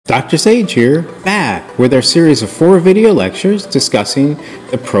Dr. Sage here, back with our series of 4 video lectures discussing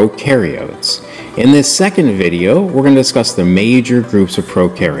the prokaryotes. In this second video, we're going to discuss the major groups of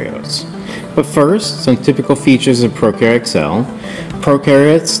prokaryotes. But first, some typical features of prokaryotic cell.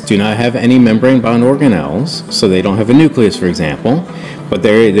 Prokaryotes do not have any membrane-bound organelles, so they don't have a nucleus, for example, but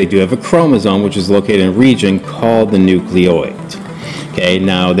they do have a chromosome, which is located in a region called the nucleoid. Okay,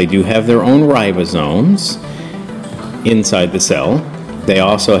 now they do have their own ribosomes inside the cell. They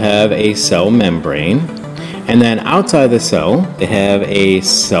also have a cell membrane, and then outside the cell they have a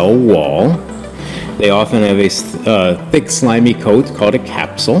cell wall. They often have a thick slimy coat called a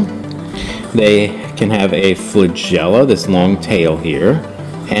capsule. They can have a flagella, this long tail here,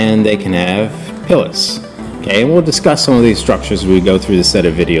 and they can have pilus. Okay, and we'll discuss some of these structures as we go through the set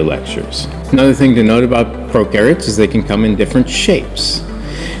of video lectures. Another thing to note about prokaryotes is they can come in different shapes.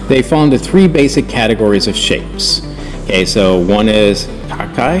 They fall into 3 basic categories of shapes. Okay, so one is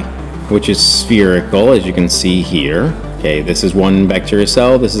Archaea, which is spherical, as you can see here. Okay, this is one bacteria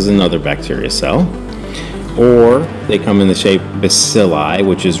cell, this is another bacteria cell. Or they come in the shape bacilli,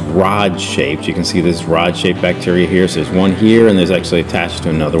 which is rod-shaped. You can see this rod-shaped bacteria here. So there's one here, and there's actually attached to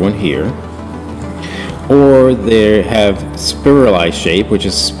another one here. Or they have spiralized shape, which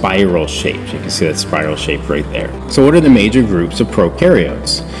is spiral-shaped. You can see that spiral shape right there. So what are the major groups of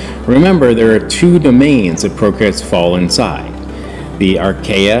prokaryotes? Remember, there are 2 domains that prokaryotes fall inside: the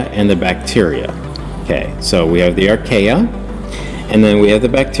Archaea and the bacteria. Okay, so we have the Archaea, and then we have the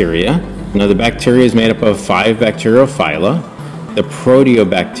bacteria. Now the bacteria is made up of 5 bacterial phyla, the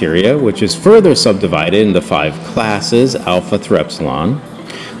proteobacteria, which is further subdivided into 5 classes, alpha through epsilon,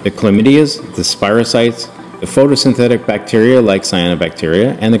 the chlamydias, the spirochetes, the photosynthetic bacteria like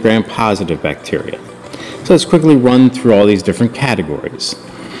cyanobacteria, and the gram-positive bacteria. So let's quickly run through all these different categories.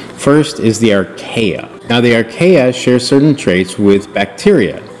 First is the Archaea. Now the Archaea share certain traits with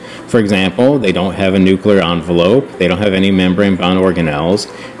bacteria. For example, they don't have a nuclear envelope, they don't have any membrane-bound organelles,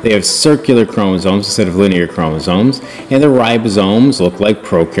 they have circular chromosomes instead of linear chromosomes, and their ribosomes look like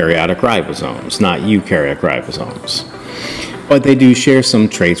prokaryotic ribosomes, not eukaryotic ribosomes. But they do share some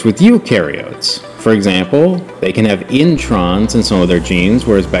traits with eukaryotes. For example, they can have introns in some of their genes,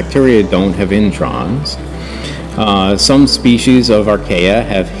 whereas bacteria don't have introns. Some species of Archaea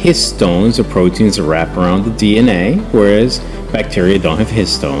have histones, the proteins that wrap around the DNA, whereas bacteria don't have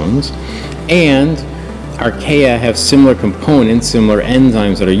histones. And Archaea have similar components, similar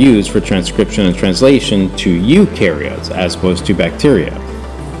enzymes that are used for transcription and translation to eukaryotes as opposed to bacteria.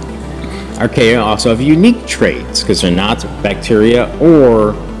 Archaea also have unique traits because they're not bacteria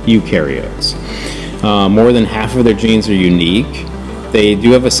or eukaryotes. More than half of their genes are unique. They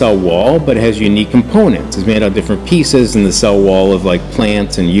do have a cell wall, but it has unique components. It's made out of different pieces in the cell wall of like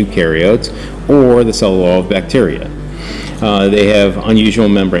plants and eukaryotes, or the cell wall of bacteria. They have unusual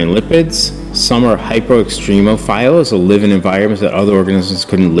membrane lipids. Some are hyper-extremophiles, so live in environments that other organisms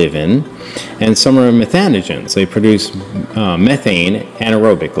couldn't live in. And some are methanogens. They produce methane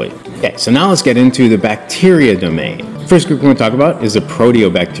anaerobically. Okay, so now let's get into the bacteria domain. First group we're going to talk about is the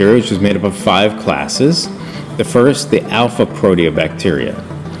proteobacteria, which is made up of 5 classes. The first, the alpha proteobacteria.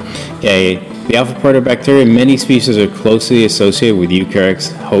 Okay, the alpha proteobacteria, many species are closely associated with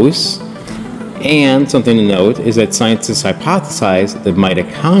eukaryotic hosts. And something to note is that scientists hypothesize that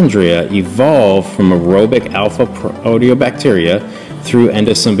mitochondria evolved from aerobic alpha proteobacteria through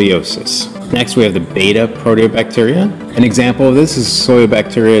endosymbiosis. Next, we have the beta proteobacteria. An example of this is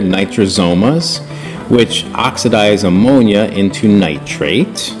Soyobacteria nitrosomas, which oxidize ammonia into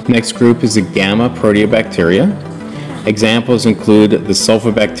nitrate. Next group is the gamma proteobacteria. Examples include the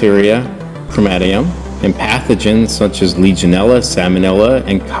sulfobacteria chromatium and pathogens such as Legionella, Salmonella,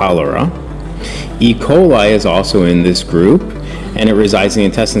 and cholera. E. coli is also in this group, and it resides in the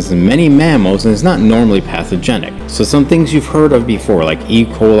intestines of many mammals and is not normally pathogenic. So some things you've heard of before, like E.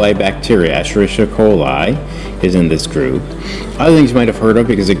 coli bacteria, Escherichia coli, is in this group. Other things you might have heard of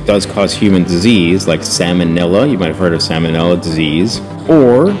because it does cause human disease, like Salmonella, you might have heard of Salmonella disease,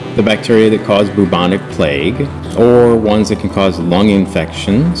 or the bacteria that cause bubonic plague, or ones that can cause lung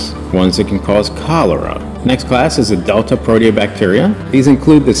infections, ones that can cause cholera. Next class is the delta proteobacteria. These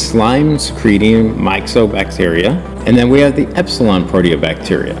include the slime-secreting myxobacteria, and then we have the epsilon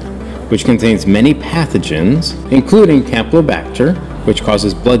proteobacteria, which contains many pathogens, including Campylobacter, which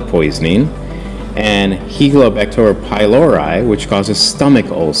causes blood poisoning, and Helicobacter pylori, which causes stomach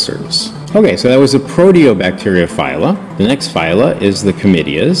ulcers. Okay, so that was the proteobacteria phyla. The next phyla is the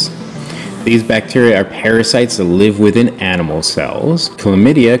chlamydias. These bacteria are parasites that live within animal cells.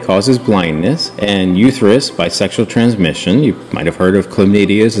 Chlamydia causes blindness, and euthyrus by sexual transmission. You might have heard of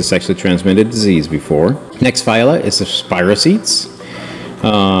chlamydia as a sexually transmitted disease before. Next phyla is the spirochetes.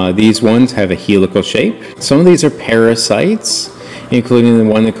 These ones have a helical shape. Some of these are parasites, including the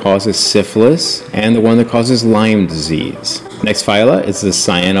one that causes syphilis and the one that causes Lyme disease. Next phyla is the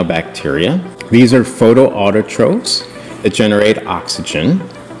cyanobacteria. These are photoautotrophs that generate oxygen.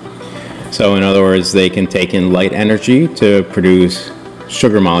 So in other words, they can take in light energy to produce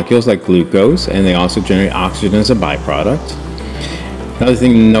sugar molecules like glucose, and they also generate oxygen as a byproduct. Another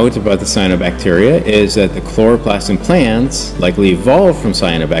thing to note about the cyanobacteria is that the chloroplasts in plants likely evolved from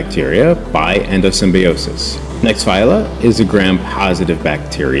cyanobacteria by endosymbiosis. Next phyla is the gram-positive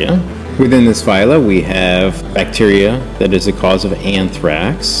bacteria. Within this phyla, we have bacteria that is the cause of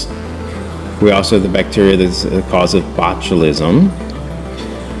anthrax. We also have the bacteria that is the cause of botulism.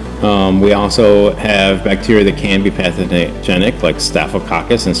 We also have bacteria that can be pathogenic, like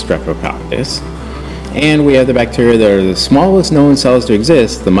Staphylococcus and Streptococcus. And we have the bacteria that are the smallest known cells to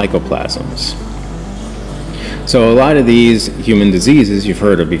exist, the mycoplasms. So a lot of these human diseases you've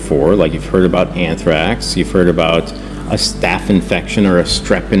heard of before, like you've heard about anthrax, you've heard about a staph infection or a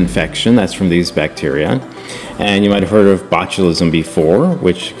strep infection, that's from these bacteria. And you might have heard of botulism before,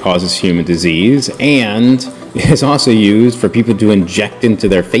 which causes human disease, and is also used for people to inject into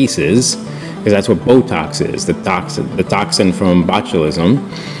their faces, because that's what Botox is, the toxin from botulism.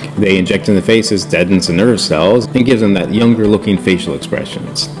 They inject in the faces, deadens the nerve cells, and gives them that younger looking facial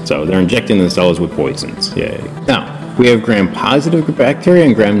expressions. So they're injecting themselves with poisons. Yay. Now, we have gram-positive bacteria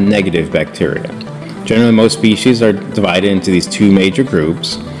and gram-negative bacteria. Generally, most species are divided into these two major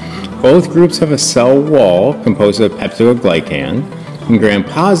groups. Both groups have a cell wall composed of peptidoglycan. In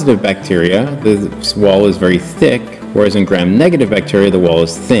gram-positive bacteria, the wall is very thick, whereas in gram-negative bacteria, the wall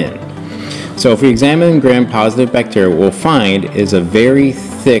is thin. So if we examine gram-positive bacteria, what we'll find is a very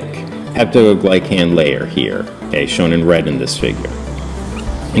thick peptidoglycan layer here, okay, shown in red in this figure.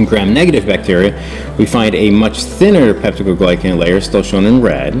 In gram-negative bacteria, we find a much thinner peptidoglycan layer, still shown in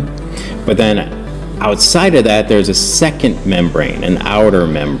red, but then outside of that, there's a second membrane, an outer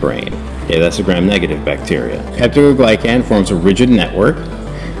membrane. Okay, that's a gram-negative bacteria. Peptidoglycan forms a rigid network.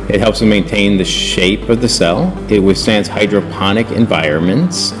 It helps to maintain the shape of the cell. It withstands hydroponic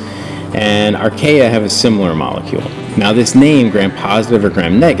environments. And Archaea have a similar molecule. Now this name, gram-positive or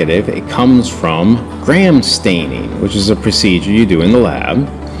gram-negative, it comes from gram staining, which is a procedure you do in the lab.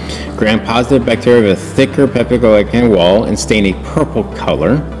 Gram-positive bacteria have a thicker peptidoglycan wall and stain a purple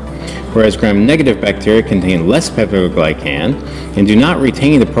color, whereas gram-negative bacteria contain less peptidoglycan and do not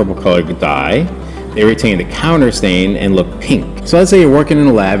retain the purple colored dye. They retain the counter stain and look pink. So let's say you're working in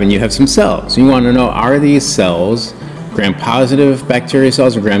a lab and you have some cells. You want to know, are these cells gram-positive bacteria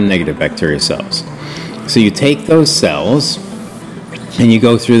cells or gram-negative bacteria cells? So you take those cells and you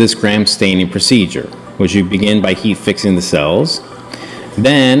go through this gram staining procedure, which you begin by heat fixing the cells.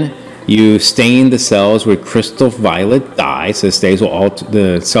 Then you stain the cells with crystal violet dye, so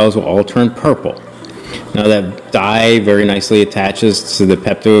the cells will all turn purple. Now that dye very nicely attaches to the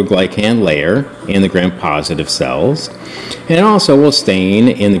peptidoglycan layer in the gram-positive cells, and it also will stain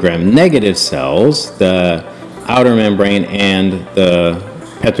in the gram-negative cells the outer membrane and the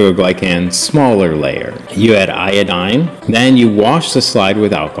peptidoglycan smaller layer. You add iodine, then you wash the slide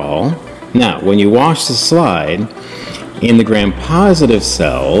with alcohol. Now, when you wash the slide, in the gram-positive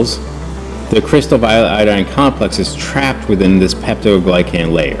cells, the crystal violet iodine complex is trapped within this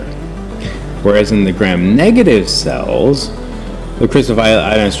peptidoglycan layer. Whereas in the gram-negative cells, the crystal violet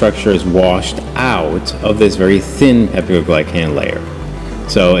iodine structure is washed out of this very thin peptidoglycan layer.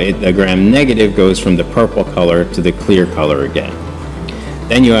 So the gram-negative goes from the purple color to the clear color again.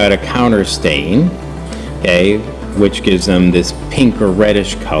 Then you add a counter stain, okay, which gives them this pink or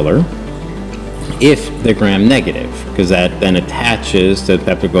reddish color if they're gram-negative, because that then attaches to the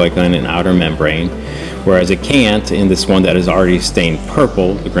peptidoglycan and outer membrane, whereas it can't in this one that is already stained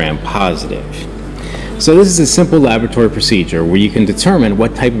purple, the gram-positive. So this is a simple laboratory procedure where you can determine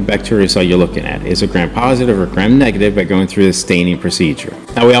what type of bacteria cell you're looking at. Is it gram-positive or gram-negative by going through the staining procedure.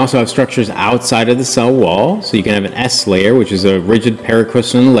 Now we also have structures outside of the cell wall. So you can have an S layer, which is a rigid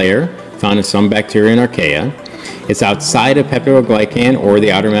paracrystalline layer found in some bacteria and Archaea. It's outside of peptidoglycan or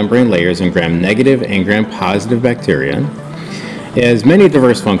the outer membrane layers in gram-negative and gram-positive bacteria. It has many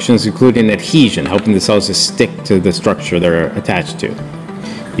diverse functions, including adhesion, helping the cells to stick to the structure they're attached to.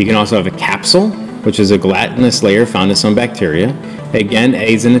 You can also have a capsule, which is a gelatinous layer found in some bacteria. Again,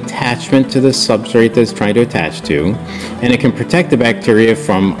 aids in attachment to the substrate that it's trying to attach to, and it can protect the bacteria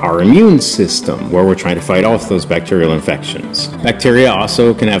from our immune system, where we're trying to fight off those bacterial infections. Bacteria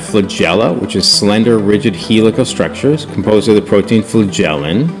also can have flagella, which is slender, rigid helical structures composed of the protein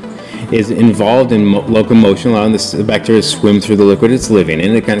flagellin. Is involved in locomotion, allowing the bacteria to swim through the liquid it's living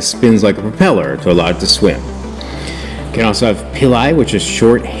in. It kind of spins like a propeller to allow it to swim. You can also have pili, which is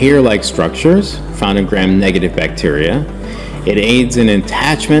short hair-like structures found in gram-negative bacteria. It aids in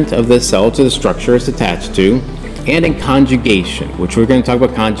attachment of the cell to the structure it's attached to, and in conjugation, which we're going to talk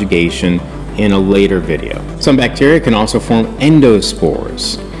about conjugation in a later video. Some bacteria can also form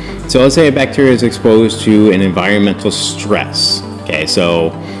endospores. So let's say a bacteria is exposed to an environmental stress. Okay, so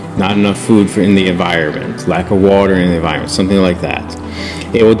not enough food in the environment, lack of water in the environment, something like that.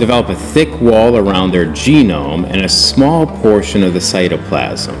 It will develop a thick wall around their genome and a small portion of the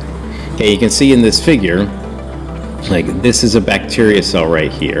cytoplasm. Okay, you can see in this figure, like this is a bacteria cell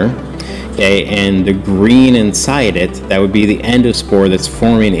right here. Okay, and the green inside it, that would be the endospore that's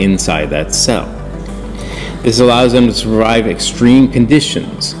forming inside that cell. This allows them to survive extreme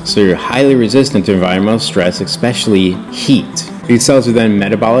conditions, so you're highly resistant to environmental stress, especially heat. These cells are then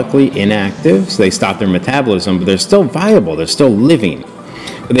metabolically inactive, so they stop their metabolism, but they're still viable, they're still living.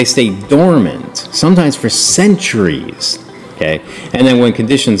 But they stay dormant, sometimes for centuries. Okay, and then when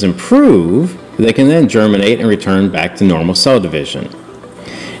conditions improve, they can then germinate and return back to normal cell division.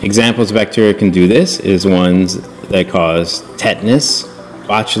 Examples of bacteria can do this is ones that cause tetanus,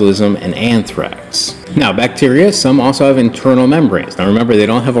 botulism, and anthrax. Now, bacteria, some also have internal membranes. Now remember, they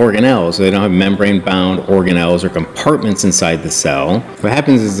don't have organelles, so they don't have membrane-bound organelles or compartments inside the cell. What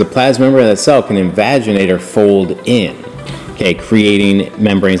happens is the plasma membrane of that cell can invaginate or fold in, okay, creating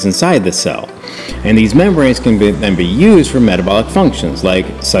membranes inside the cell. And these membranes can then be used for metabolic functions like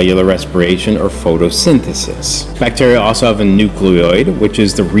cellular respiration or photosynthesis. Bacteria also have a nucleoid, which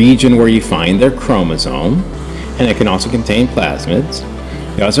is the region where you find their chromosome, and it can also contain plasmids.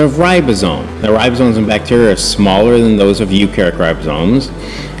 They also have ribosome. Now, ribosomes in bacteria are smaller than those of eukaryotic ribosomes.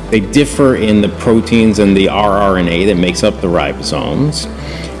 They differ in the proteins and the rRNA that makes up the ribosomes.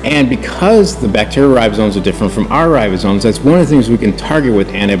 And because the bacterial ribosomes are different from our ribosomes, that's one of the things we can target with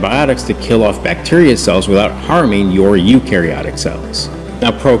antibiotics to kill off bacteria cells without harming your eukaryotic cells.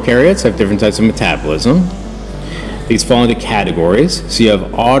 Now, prokaryotes have different types of metabolism. These fall into categories. So you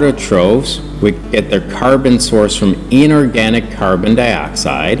have autotrophs, which get their carbon source from inorganic carbon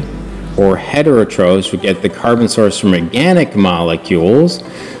dioxide, or heterotrophs, which get the carbon source from organic molecules,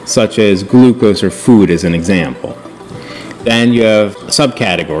 such as glucose or food as an example. Then you have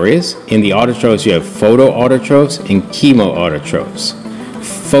subcategories. In the autotrophs, you have photoautotrophs and chemoautotrophs.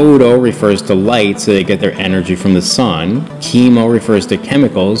 Photo refers to light, so they get their energy from the sun. Chemo refers to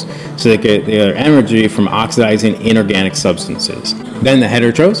chemicals, so they get their energy from oxidizing inorganic substances. Then the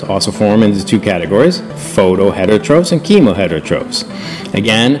heterotrophs also form into two categories, photoheterotrophs and chemoheterotrophs.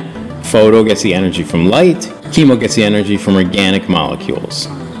 Again, photo gets the energy from light, chemo gets the energy from organic molecules.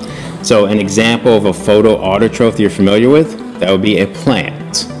 So an example of a photoautotroph that you're familiar with, that would be a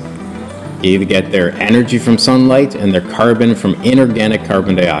plant. You either get their energy from sunlight and their carbon from inorganic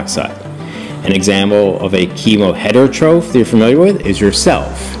carbon dioxide. An example of a chemoheterotroph that you're familiar with is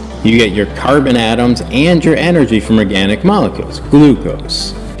yourself. You get your carbon atoms and your energy from organic molecules,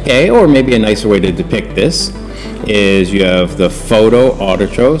 glucose. Okay, or maybe a nicer way to depict this is you have the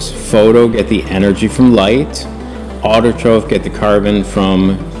photoautotrophs. Photo get the energy from light. Autotroph get the carbon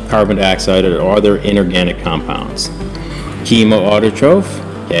from carbon dioxide or other inorganic compounds.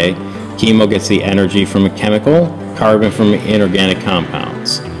 Chemoautotroph, okay, chemo gets the energy from a chemical, carbon from inorganic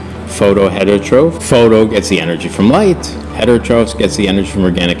compounds. Photoheterotroph, photo gets the energy from light, heterotrophs gets the energy from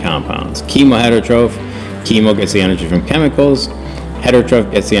organic compounds. Chemoheterotroph, chemo gets the energy from chemicals,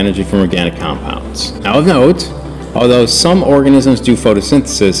 heterotroph gets the energy from organic compounds. Now of note, although some organisms do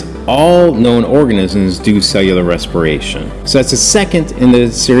photosynthesis, all known organisms do cellular respiration. So that's the second in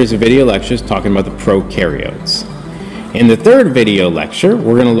the series of video lectures talking about the prokaryotes. In the third video lecture,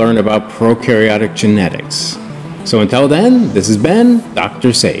 we're going to learn about prokaryotic genetics. So until then, this has been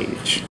Dr. Sage.